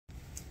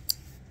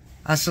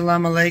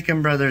Assalamu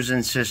alaikum, brothers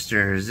and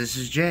sisters. This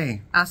is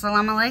Jay.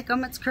 Assalamu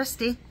alaikum, it's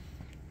Christy.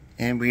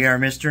 And we are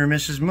Mr. and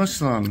Mrs.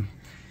 Muslim.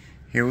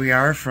 Here we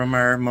are from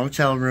our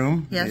motel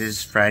room. Yes. It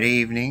is Friday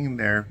evening.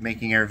 They're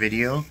making our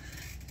video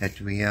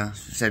that we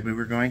said we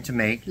were going to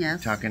make.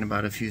 Yes. Talking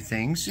about a few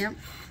things. Yep.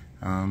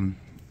 I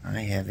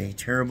have a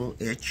terrible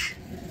itch.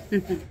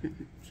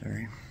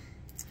 Sorry.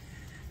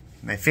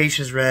 My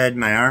face is red.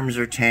 My arms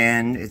are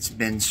tan. It's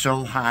been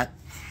so hot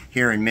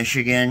here in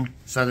Michigan,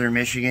 southern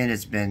Michigan.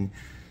 It's been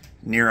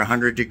near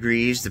 100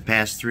 degrees the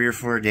past 3 or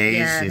 4 days.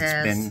 Yeah,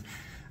 it's been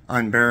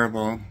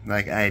unbearable.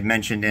 Like I had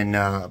mentioned in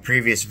a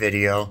previous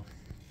video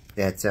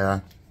that,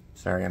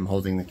 sorry, I'm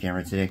holding the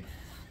camera today.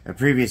 A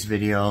previous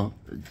video,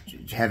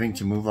 having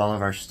to move all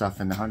of our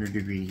stuff in the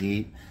 100-degree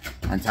heat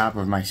on top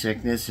of my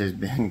sickness has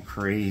been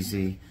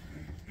crazy.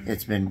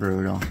 It's been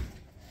brutal.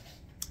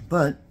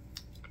 But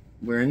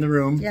we're in the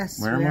room. Yes,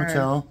 we're in a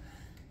motel.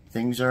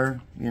 Things are,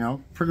 you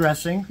know,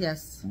 progressing.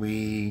 Yes.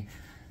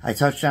 I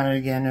touched on it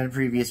again in a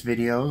previous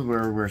video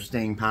where we're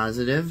staying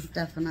positive.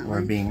 Definitely.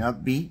 We're being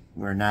upbeat.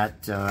 We're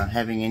not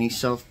having any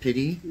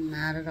self-pity.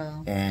 Not at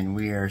all. And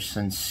we are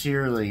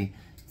sincerely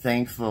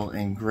thankful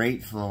and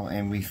grateful,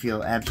 and we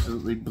feel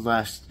absolutely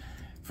blessed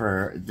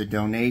for the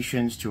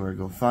donations to our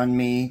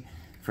GoFundMe,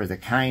 for the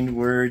kind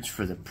words,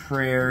 for the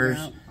prayers.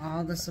 Yep,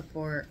 all the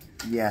support.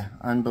 Yeah,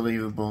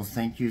 unbelievable.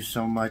 Thank you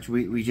so much.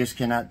 We just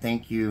cannot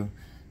thank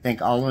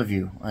all of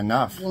you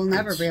enough. We'll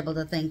never be able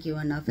to thank you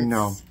enough.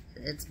 No.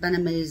 It's been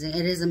amazing.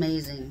 It is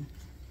amazing.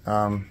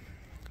 Yeah,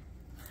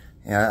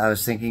 I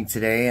was thinking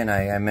today, and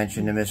I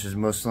mentioned to Mrs.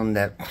 Muslim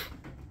that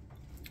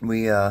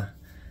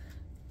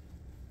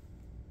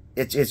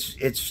it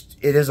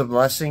is a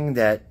blessing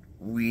that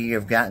we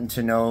have gotten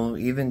to know,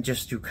 even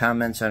just through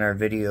comments on our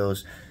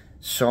videos,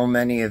 so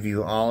many of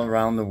you all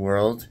around the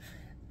world.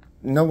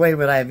 No way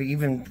would I have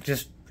even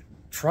just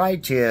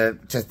tried to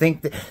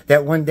think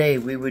that one day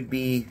we would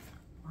be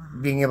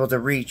being able to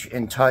reach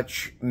and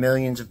touch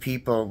millions of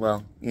people,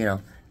 well, you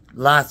know,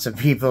 lots of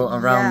people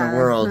around the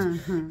world,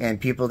 and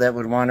people that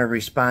would want to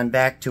respond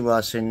back to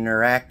us and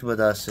interact with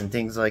us and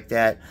things like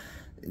that.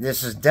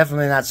 This is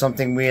definitely not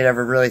something we had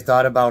ever really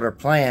thought about or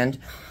planned.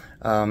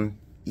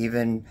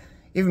 Even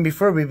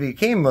before we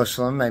became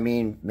Muslim, I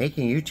mean,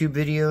 making YouTube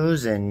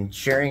videos and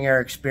sharing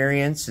our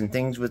experience and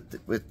things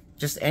with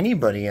just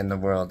anybody in the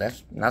world,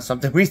 that's not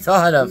something we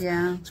thought of.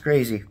 Yeah. It's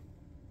crazy.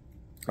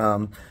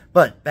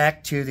 But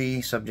back to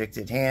the subject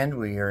at hand.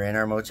 We are in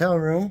our motel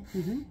room.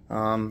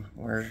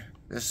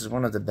 This is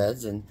one of the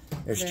beds, and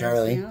there's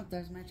Charlie. Yep,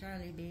 there's my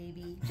Charlie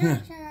baby.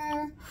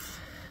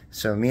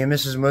 So me and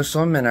Mrs.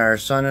 Muslim and our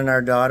son and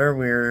our daughter,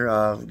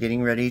 we're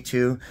getting ready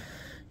to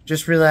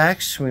just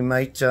relax. We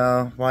might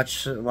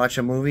watch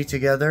a movie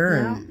together,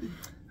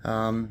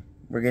 and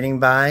we're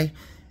getting by.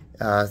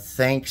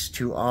 Thanks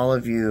to all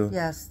of you.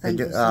 Yes, thank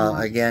you so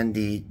much. Again,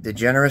 the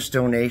generous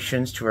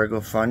donations to our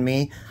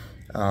GoFundMe.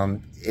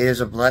 It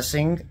is a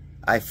blessing.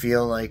 I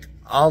feel like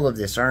all of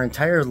this, our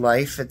entire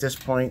life at this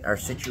point, our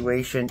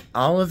situation,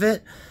 all of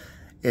it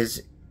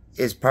is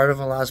part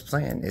of Allah's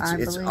plan.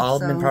 It's all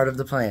been part of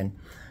the plan.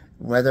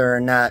 Whether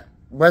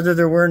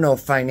there were no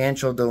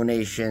financial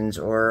donations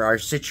or our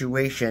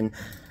situation,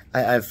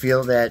 I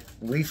feel that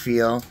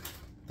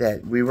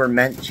we were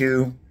meant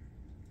to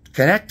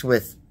connect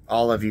with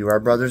all of you, our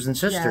brothers and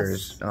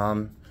sisters.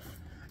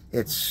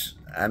 Yes.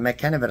 I'm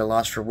kind of at a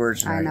loss for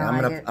words now.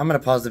 I'm gonna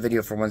pause the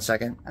video for 1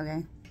 second.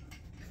 Okay.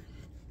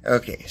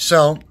 Okay,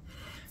 so,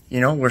 you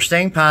know, we're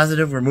staying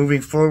positive. We're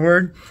moving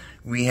forward.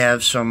 We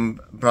have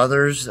some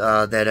brothers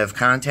that have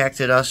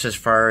contacted us as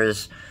far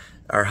as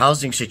our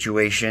housing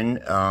situation.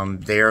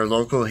 They are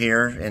local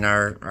here in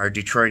our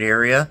Detroit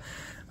area.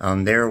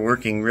 They're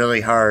working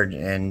really hard,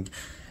 and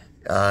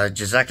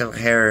JazakAllah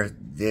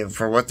Khair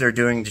for what they're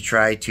doing to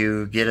try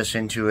to get us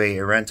into a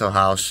rental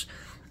house.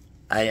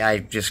 I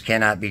just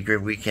cannot be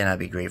we cannot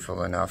be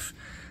grateful enough.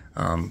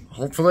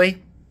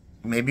 Hopefully,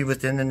 maybe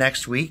within the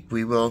next week,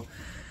 we'll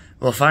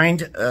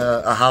find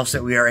a house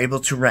that we are able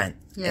to rent.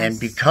 Yes. And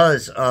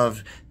because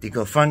of the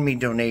GoFundMe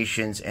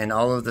donations and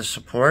all of the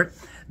support,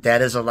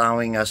 that is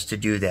allowing us to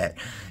do that.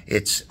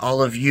 It's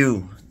all of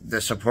you,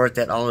 the support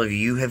that all of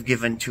you have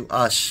given to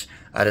us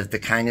out of the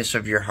kindness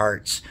of your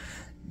hearts.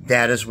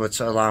 That is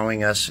what's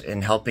allowing us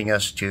and helping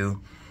us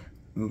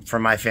for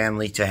my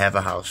family to have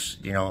a house,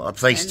 you know, a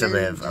place to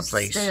live, a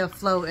place. Stay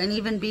afloat and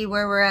even be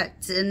where we're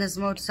at in this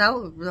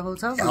motel, the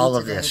hotel room. All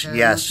of this,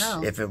 yes.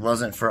 If it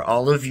wasn't for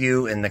all of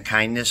you and the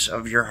kindness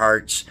of your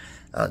hearts,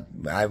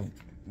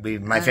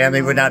 my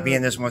family would not be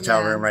in this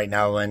motel room right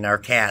now, and our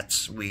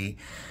cats,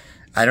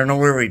 I don't know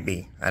where we'd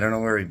be. I don't know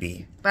where we'd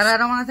be. But I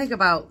don't want to think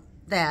about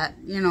that,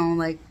 you know,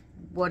 like,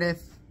 what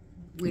if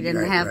we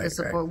didn't have the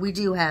support? We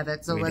do have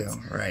it, so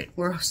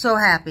we're so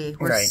happy.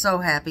 We're so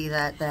happy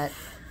that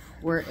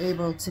we're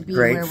able to be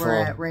where we're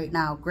at right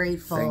now.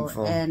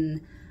 Grateful.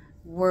 And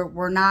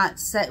we're not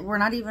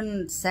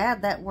even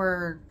sad that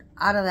we're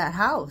out of that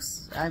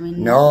house. I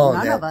mean,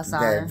 none of us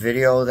are.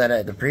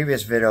 The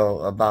previous video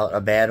about a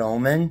bad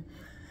omen,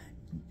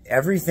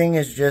 everything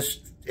is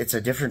just, it's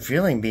a different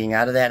feeling being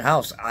out of that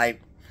house.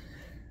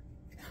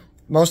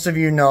 most of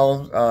you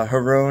know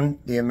Haroon,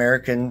 the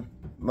American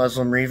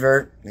Muslim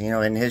revert, you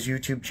know, in his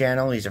YouTube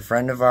channel. He's a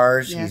friend of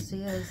ours. Yes,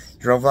 he is.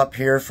 Drove up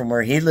here from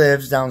where he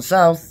lives down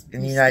south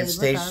in the United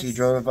States. He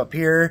drove up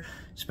here,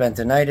 spent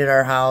the night at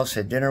our house,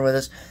 had dinner with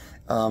us.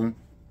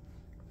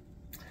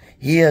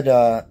 He had,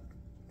 what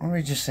were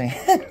we just saying?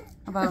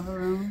 About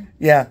Haroon?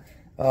 Yeah.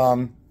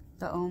 The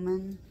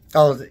omen.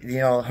 Oh, you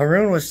know,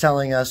 Haroon was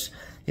telling us,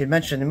 he had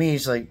mentioned to me,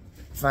 he's like,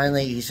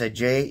 finally, he said,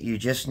 Jay, you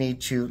just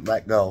need to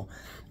let go.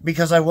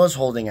 Because I was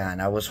holding on.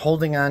 I was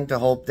holding on to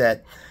hope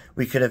that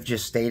we could have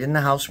just stayed in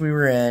the house we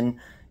were in.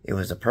 It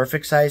was a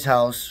perfect size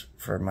house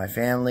for my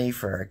family,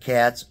 for our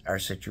cats, our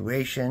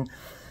situation.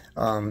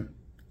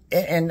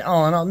 And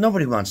all in all,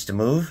 nobody wants to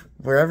move.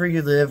 Wherever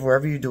you live,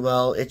 wherever you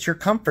dwell, it's your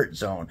comfort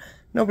zone.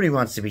 Nobody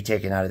wants to be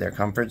taken out of their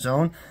comfort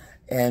zone.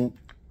 And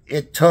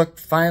it took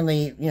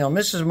finally, you know,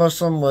 Mrs.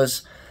 Muslim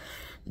was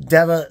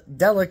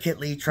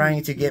delicately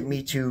trying to get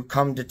me to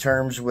come to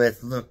terms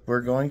with, look,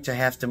 we're going to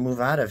have to move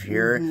out of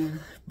here.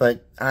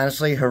 But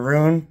honestly,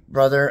 Haroon,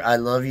 brother, I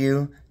love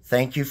you.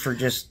 Thank you for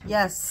just...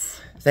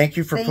 Yes. Thank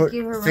you,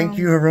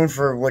 Haroon,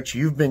 for what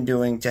you've been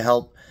doing to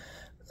help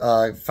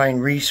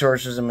find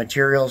resources and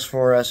materials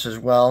for us as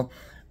well.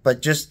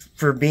 But just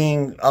for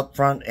being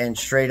upfront and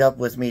straight up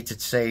with me to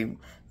say,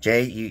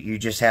 Jay, you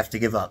just have to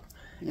give up.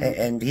 Yeah.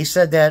 And he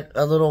said that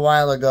a little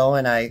while ago,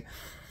 and I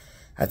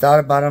thought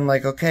about him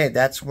like, okay,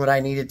 that's what I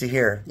needed to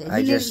hear. Yeah,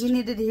 you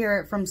needed to hear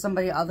it from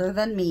somebody other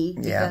than me,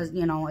 because,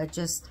 you know,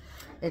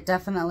 it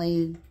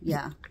definitely,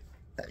 yeah.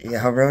 Yeah,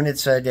 Haroon had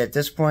said at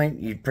this point,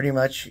 you pretty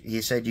much,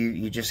 he said,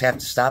 you just have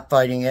to stop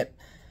fighting it.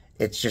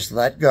 It's just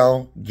let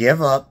go,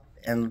 give up,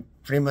 and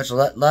pretty much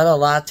let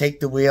Allah take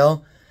the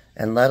wheel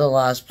and let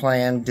Allah's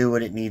plan do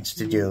what it needs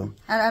to do.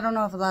 I don't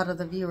know if a lot of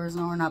the viewers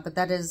know or not, but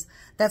that's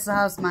the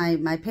house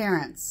my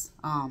parents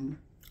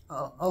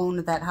owned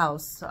that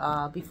house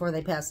before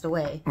they passed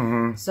away.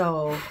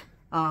 So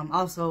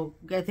also,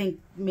 I think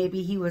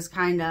maybe he was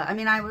kind of, I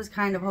mean, I was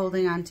kind of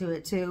holding on to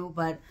it too,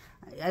 but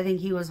I think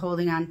he was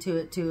holding on to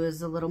it too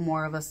as a little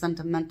more of a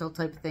sentimental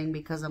type of thing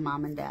because of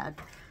Mom and Dad.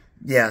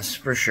 Yes,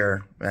 for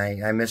sure.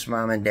 I miss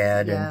Mom and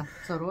Dad. Yeah, and,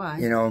 so do I.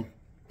 You know,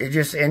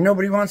 and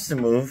nobody wants to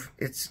move.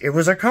 It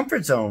was our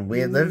comfort zone. We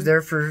had lived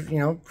there for, you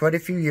know, quite a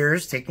few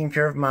years, taking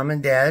care of Mom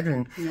and Dad,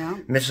 and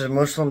Mrs.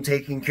 Muslim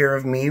taking care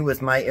of me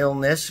with my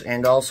illness,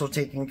 and also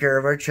taking care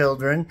of our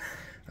children.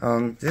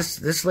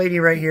 This lady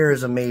right here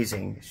is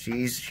amazing.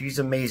 She's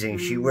amazing.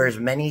 She wears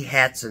many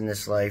hats in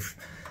this life,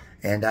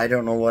 and I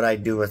don't know what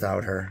I'd do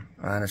without her,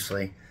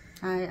 honestly.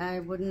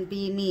 I wouldn't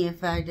be me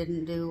if I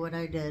didn't do what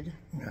I did.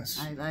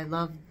 Yes. I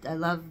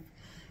love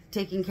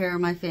taking care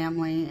of my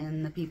family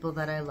and the people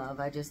that I love.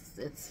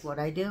 It's what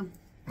I do.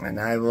 And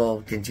I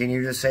will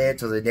continue to say it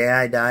till the day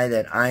I die,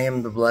 that I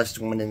am the blessed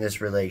one in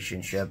this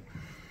relationship.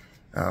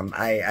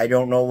 I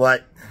don't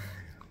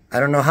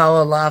know how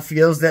Allah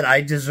feels that I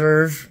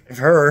deserve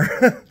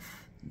her,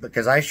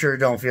 because I sure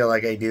don't feel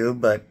like I do.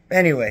 But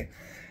anyway,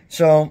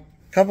 so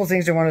a couple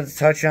things I wanted to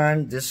touch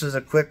on. This is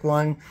a quick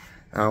one.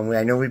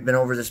 I know we've been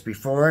over this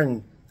before,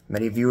 and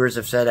many viewers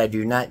have said I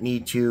do not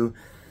need to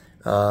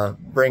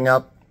bring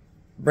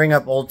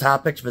up old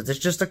topics, but this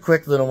is just a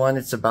quick little one.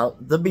 It's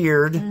about the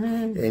beard,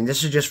 and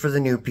this is just for the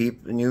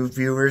new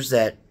viewers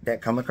that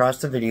come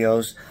across the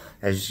videos.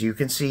 As you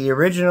can see,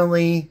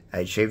 originally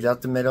I shaved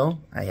out the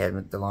middle. I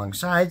had the long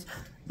sides,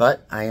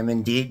 but I am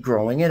indeed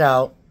growing it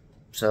out,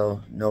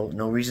 so no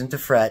reason to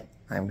fret.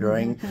 I'm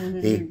growing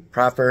the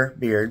proper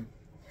beard.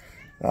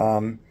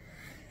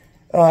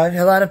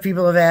 A lot of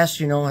people have asked,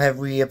 you know, have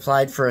we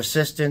applied for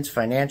assistance,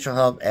 financial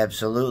help?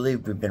 Absolutely.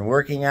 We've been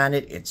working on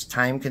it. It's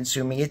time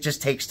consuming. It just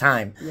takes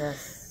time.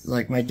 Yes.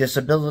 Like my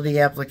disability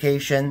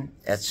application,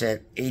 that's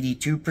at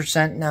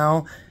 82%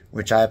 now,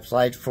 which I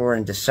applied for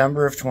in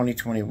December of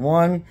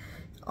 2021.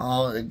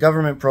 All the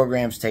government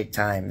programs take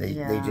time.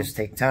 They just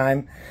take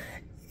time.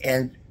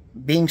 And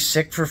being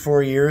sick for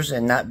 4 years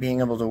and not being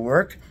able to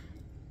work,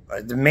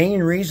 the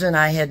main reason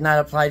I had not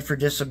applied for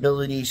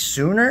disability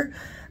sooner,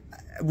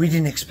 we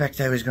didn't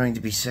expect I was going to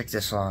be sick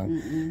this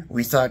long.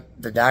 We thought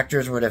the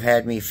doctors would have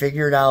had me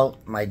figured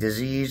out, my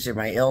disease or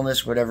my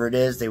illness, whatever it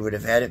is, they would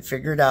have had it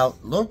figured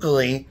out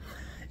locally.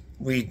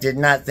 We did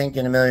not think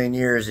in a million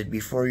years it'd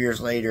be 4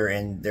 years later,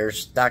 and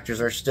there's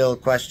doctors are still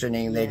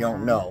questioning. They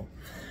don't know.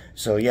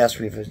 So yes,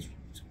 we've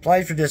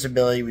applied for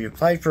disability. We've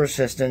applied for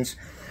assistance.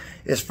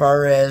 As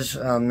far as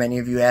many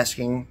of you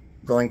asking,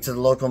 going to the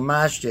local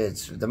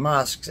masjids, the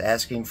mosques,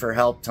 asking for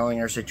help, telling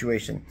our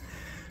situation.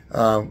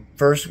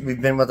 First,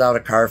 we've been without a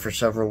car for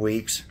several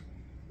weeks.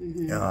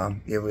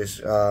 It was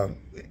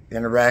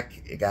in a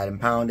wreck. It got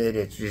impounded.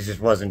 It just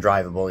wasn't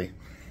drivable.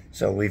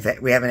 So we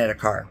haven't had a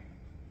car.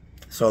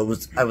 So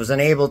I was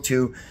unable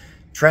to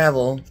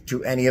travel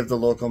to any of the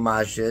local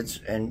masjids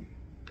and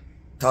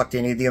talk to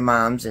any of the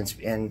imams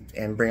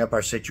and bring up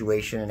our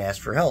situation and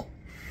ask for help.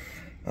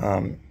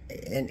 And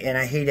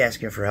I hate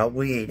asking for help.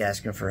 We hate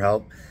asking for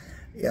help.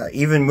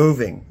 Even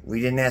moving, we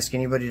didn't ask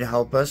anybody to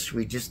help us.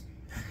 We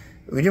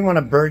didn't want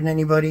to burden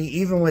anybody.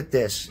 Even with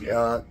this,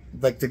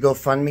 like the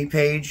GoFundMe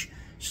page,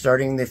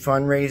 starting the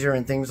fundraiser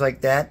and things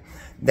like that,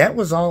 that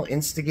was all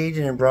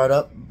instigated and brought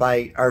up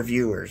by our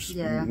viewers.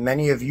 Yeah.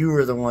 Many of you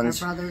are the ones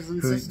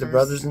the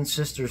brothers and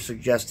sisters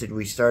suggested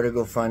we start a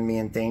GoFundMe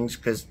and things,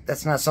 because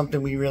that's not something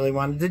we really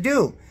wanted to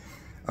do.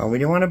 We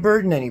didn't want to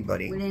burden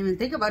anybody. We didn't even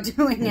think about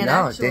doing it,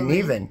 No, didn't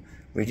even.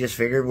 We just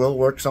figured we'll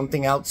work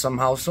something out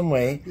somehow, some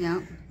way.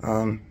 Yeah.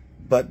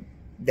 But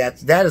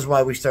that is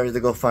why we started the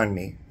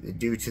GoFundMe,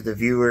 due to the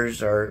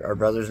viewers, our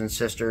brothers and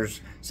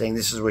sisters, saying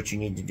this is what you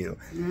need to do.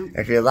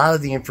 Actually, a lot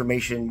of the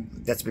information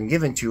that's been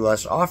given to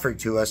us, offered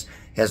to us,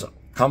 has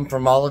come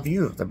from all of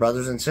you, the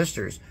brothers and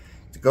sisters.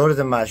 To go to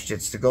the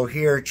masjids, to go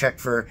here,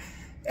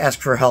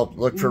 ask for help,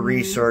 look for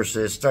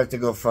resources, start the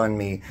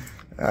GoFundMe.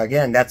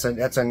 Again, that's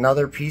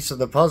another piece of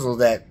the puzzle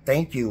that,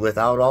 thank you,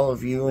 without all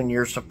of you and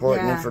your support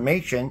and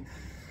information,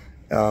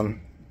 I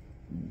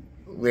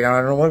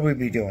don't know what we'd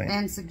be doing.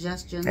 And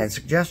suggestions. And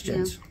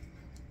suggestions.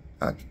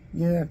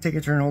 Yeah, take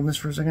a turn holding this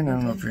for a second. I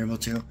don't know if you're able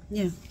to.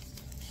 Yeah.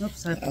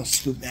 Oops. I'll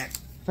scoot back.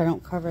 If I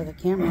don't cover the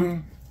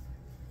camera.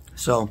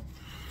 So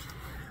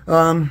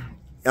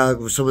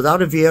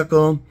without a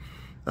vehicle,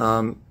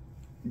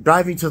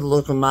 driving to the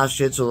local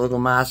masjids or local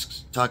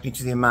mosques, talking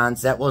to the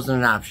imams, that wasn't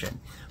an option.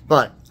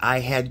 But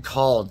I had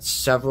called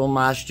several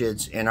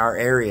masjids in our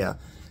area,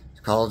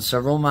 called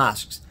several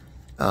mosques.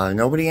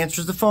 Nobody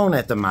answers the phone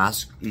at the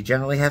mosque. You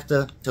generally have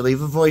to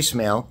leave a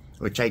voicemail,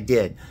 which I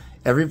did.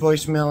 Every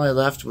voicemail I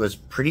left was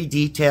pretty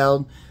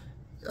detailed,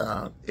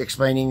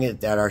 explaining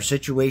that our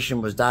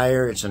situation was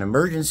dire. It's an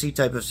emergency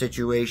type of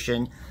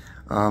situation.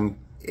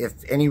 If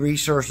any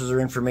resources or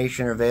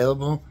information are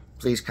available,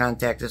 please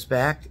contact us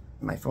back.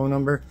 My phone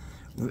number.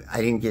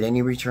 I didn't get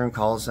any return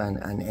calls on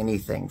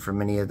anything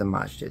from any of the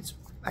masjids.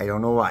 I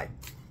don't know why.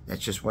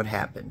 That's just what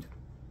happened.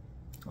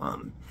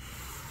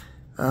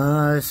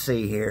 Let's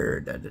see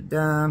here.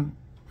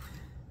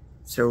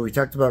 So we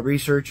talked about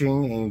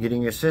researching and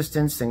getting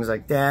assistance, things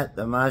like that.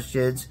 The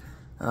masjids,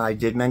 I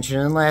did mention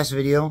in the last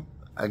video,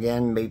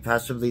 again, maybe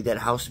possibly that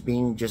house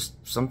being just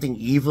something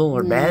evil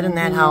or bad in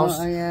that house.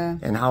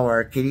 And how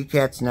our kitty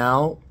cats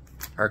now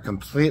are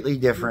completely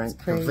different,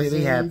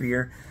 completely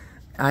happier.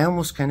 I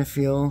almost kind of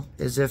feel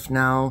as if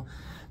now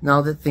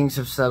that things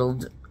have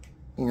settled,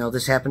 you know,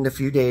 this happened a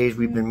few days.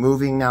 We've been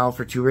moving now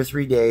for 2 or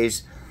 3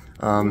 days.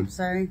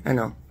 Sorry. I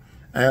know.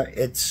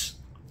 It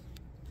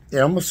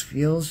almost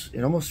feels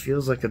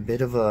like a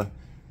bit of a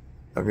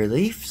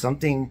relief,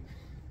 something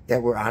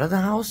that we're out of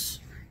the house.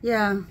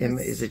 Yeah.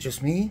 Is it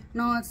just me?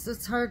 No,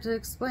 it's hard to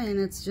explain.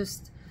 It's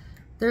just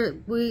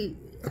of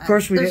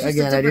course I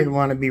didn't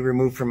want to be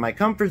removed from my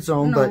comfort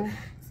zone, but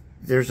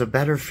there's a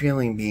better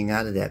feeling being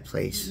out of that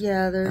place.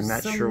 Yeah, I'm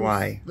not sure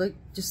why. Like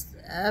just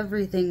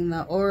everything,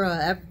 the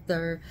aura,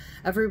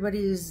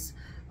 everybody's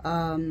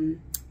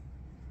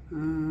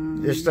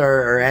just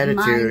our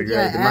attitude, the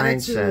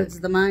attitudes,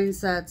 mindset. the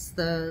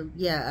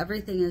mindsets,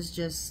 everything is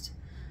just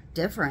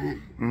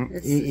different.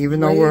 Even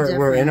though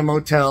we're in a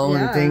motel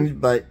and things,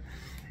 but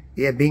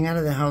being out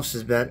of the house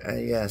is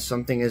better.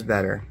 Something is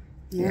better.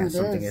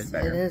 Something is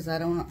better. It is. I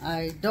don't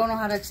know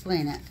how to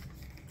explain it.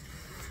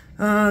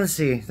 Let's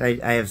see.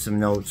 I have some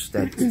notes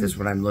that this is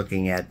what I'm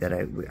looking at that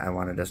I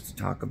wanted us to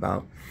talk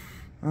about.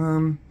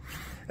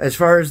 As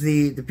far as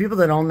the people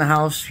that own the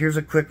house, here's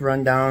a quick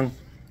rundown.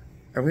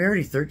 Are we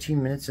already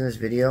 13 minutes in this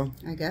video?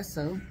 I guess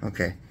so.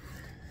 Okay.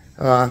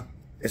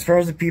 As far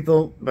as the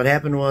people, what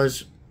happened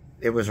was,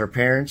 it was her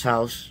parents'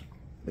 house.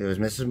 It was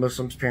Mrs.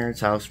 Muslim's parents'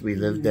 house. We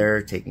lived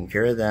there, taking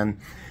care of them.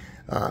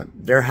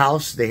 Their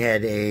house, they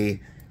had a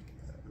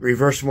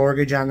reverse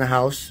mortgage on the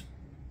house.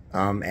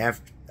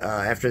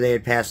 After they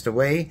had passed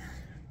away,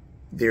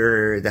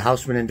 the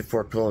house went into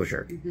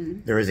foreclosure.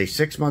 There was a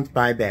 6-month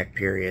buyback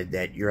period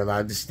that you're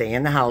allowed to stay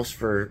in the house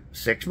for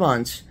 6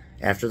 months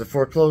after the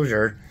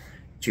foreclosure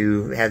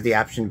to have the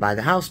option to buy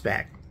the house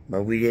back.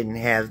 But we didn't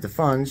have the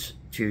funds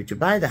to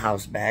buy the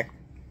house back.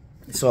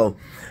 So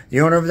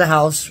the owner of the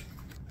house,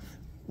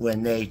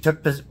 when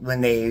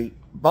they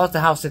bought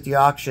the house at the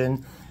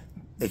auction,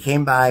 they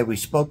came by, we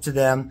spoke to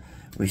them.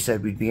 We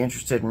said we'd be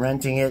interested in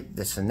renting it,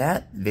 this and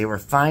that. They were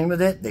fine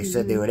with it. They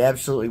said they would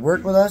absolutely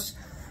work with us.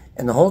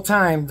 And the whole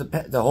time,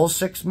 the whole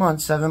 6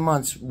 months, 7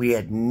 months, we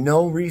had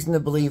no reason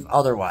to believe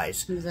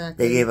otherwise.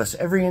 Exactly. They gave us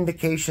every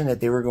indication that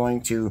they were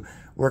going to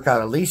work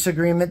out a lease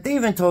agreement. They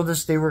even told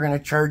us they were going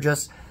to charge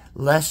us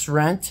less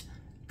rent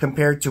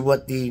compared to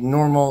what the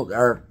normal,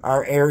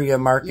 our area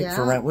market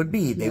for rent would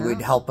be. They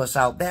would help us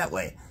out that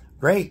way.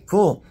 Great,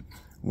 cool.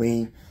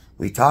 We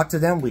talked to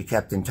them. We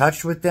kept in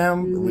touch with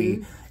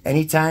them.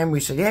 Anytime we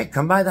said, yeah,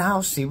 come by the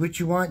house, see what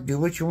you want, do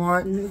what you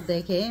want.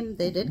 They came.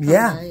 They did come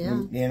by,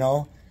 you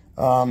know.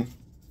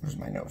 Where's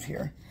my note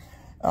here?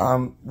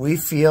 We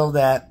feel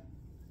that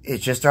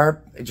it's just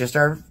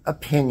our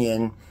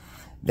opinion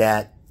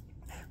that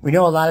we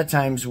know a lot of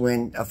times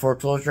when a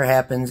foreclosure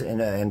happens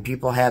and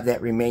people have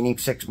that remaining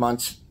 6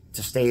 months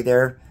to stay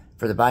there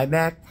for the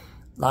buyback,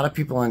 a lot of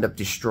people end up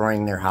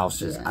destroying their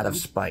houses out of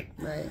spite.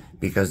 Right.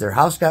 Because their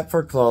house got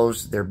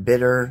foreclosed, they're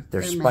bitter,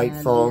 they're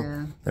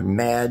spiteful, they're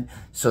mad,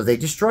 so they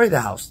destroy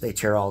the house. They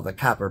tear all the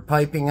copper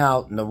piping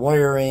out and the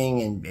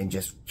wiring and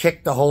just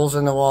kick the holes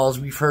in the walls.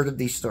 We've heard of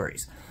these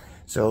stories.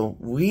 So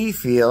we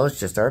feel, it's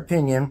just our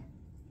opinion,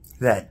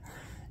 that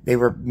they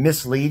were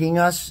misleading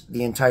us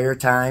the entire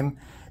time.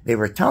 They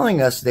were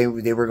telling us they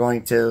were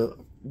going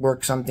to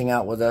work something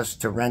out with us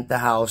to rent the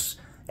house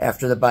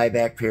after the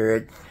buyback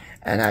period.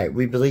 And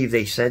we believe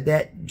they said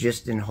that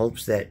just in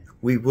hopes that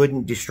we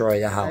wouldn't destroy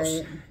the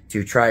house,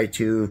 to try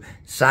to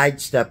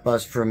sidestep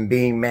us from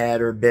being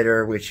mad or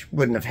bitter, which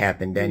wouldn't have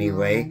happened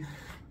anyway.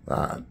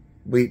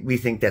 We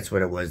think that's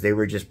what it was. They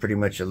were just pretty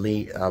much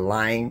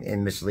lying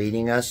and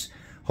misleading us,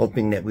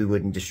 hoping that we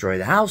wouldn't destroy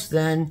the house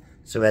then.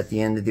 So at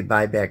the end of the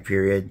buyback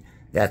period,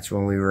 that's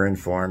when we were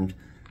informed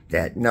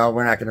that, no,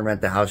 we're not going to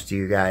rent the house to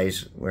you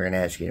guys. We're going to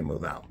ask you to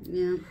move out.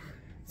 Yeah.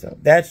 So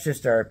that's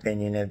just our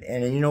opinion.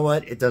 And you know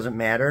what? It doesn't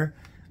matter.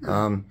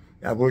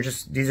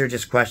 These are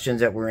just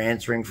questions that we're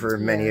answering for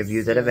many of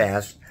you that have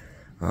asked.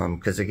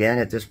 Because again,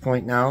 at this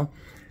point now,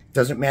 it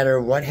doesn't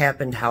matter what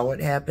happened, how it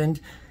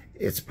happened.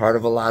 It's part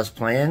of Allah's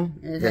plan.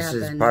 This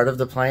is part of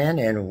the plan,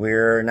 and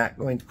we're not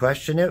going to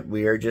question it.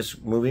 We are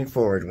just moving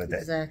forward with it.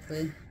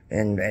 Exactly.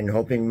 And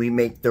hoping we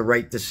make the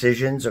right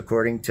decisions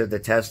according to the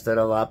test that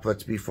Allah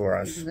puts before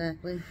us.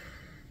 Exactly.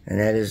 And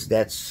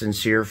that's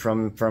sincere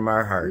from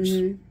our hearts.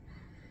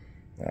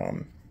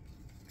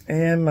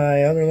 And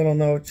my other little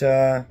note.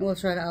 We'll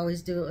try to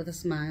always do it with a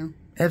smile.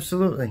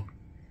 Absolutely.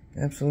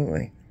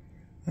 Absolutely.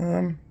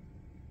 Yeah,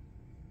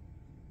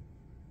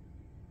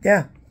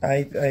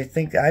 I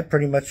think I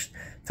pretty much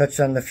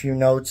touched on the few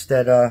notes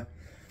that I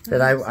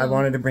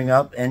wanted to bring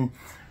up. And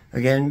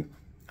again,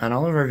 on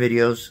all of our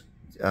videos,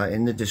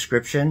 in the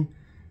description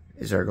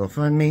is our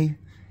GoFundMe,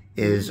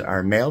 is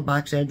our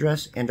mailbox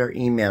address, and our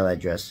email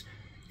address.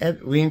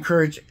 And we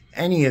encourage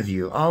any of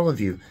you, all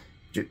of you,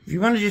 if you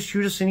want to just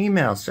shoot us an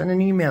email, send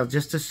an email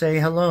just to say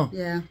hello.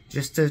 Yeah.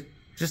 Just to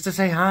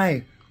say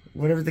hi,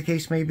 whatever the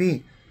case may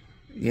be.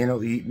 You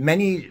know,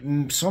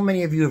 so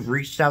many of you have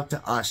reached out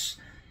to us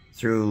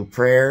through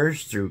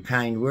prayers, through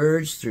kind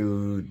words,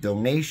 through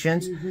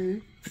donations.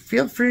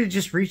 Feel free to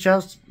just reach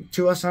out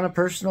to us on a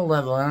personal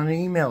level, on an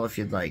email if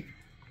you'd like.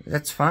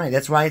 That's fine.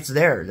 That's why it's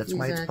there. That's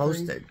why it's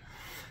posted.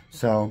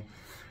 So,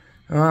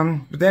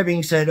 with that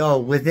being said,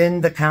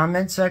 within the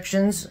comment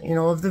sections, you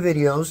know, of the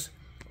videos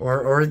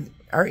or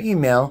our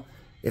email,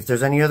 if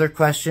there's any other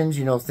questions,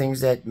 you know,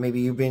 things that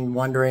maybe you've been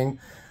wondering,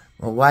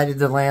 well, why did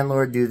the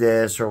landlord do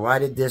this? Or why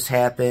did this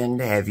happen?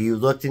 Have you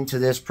looked into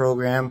this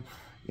program?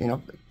 You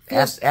know,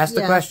 ask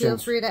the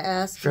questions. Feel free to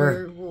ask.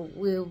 Sure.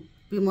 We'll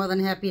be more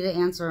than happy to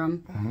answer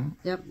them.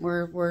 Yep,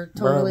 we're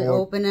totally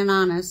open and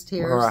honest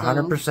here. We're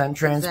 100%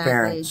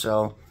 transparent,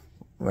 so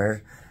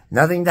we're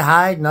nothing to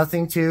hide,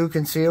 nothing to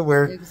conceal.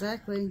 We're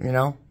you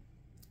know,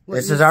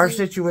 this is our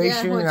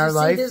situation in our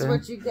life. This is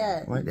what you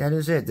get. That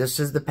is it. This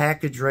is the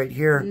package right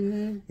here.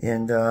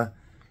 And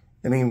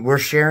I mean, we're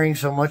sharing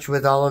so much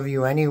with all of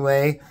you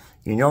anyway.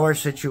 You know our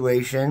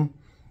situation.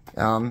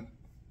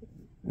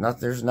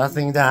 There's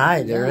nothing to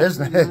hide. There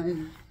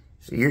isn't.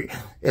 So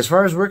as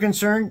far as we're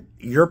concerned,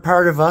 you're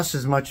part of us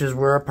as much as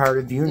we're a part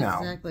of you now.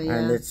 Exactly,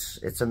 and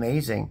it's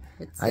amazing.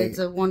 It's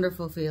a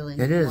wonderful feeling.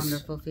 It is. A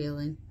wonderful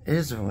feeling. It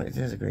is a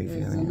great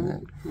feeling. Isn't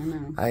it?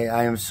 I know.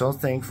 I am so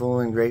thankful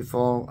and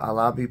grateful.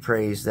 Allah be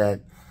praised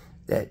that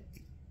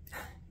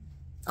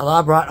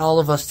Allah brought all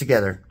of us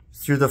together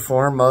through the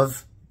form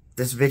of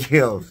this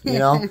video. You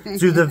know,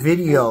 through the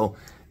video,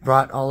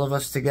 brought all of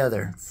us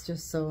together. It's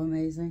just so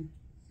amazing.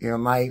 You know,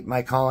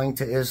 my calling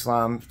to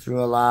Islam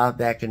through Allah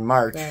back in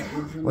March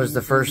was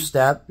the first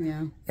step.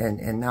 Yeah.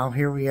 And now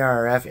here we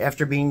are.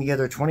 After being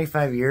together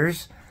 25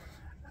 years,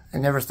 I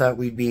never thought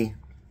we'd be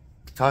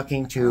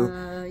talking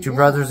to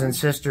brothers and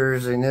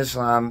sisters in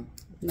Islam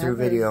through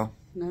video.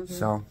 Never.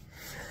 So,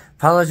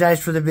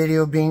 apologize for the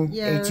video being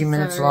 18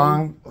 minutes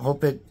long.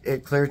 Hope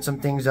it cleared some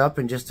things up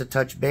and just to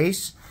touch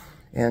base.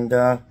 And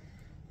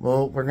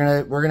well, we're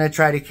gonna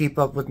try to keep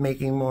up with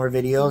making more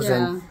videos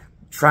and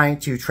trying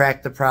to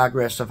track the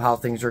progress of how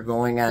things are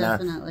going on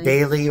a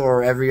daily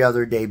or every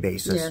other day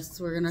basis. Yes,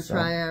 we're going to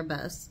try our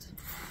best.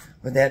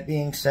 With that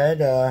being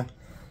said,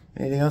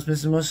 anything else,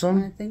 Mrs.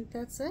 Muslim? I think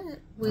that's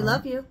it. We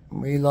love you.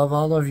 We love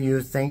all of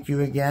you. Thank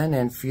you again,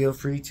 and feel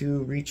free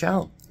to reach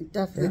out.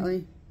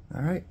 Definitely.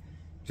 All right.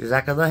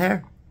 JazakAllah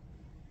Khair.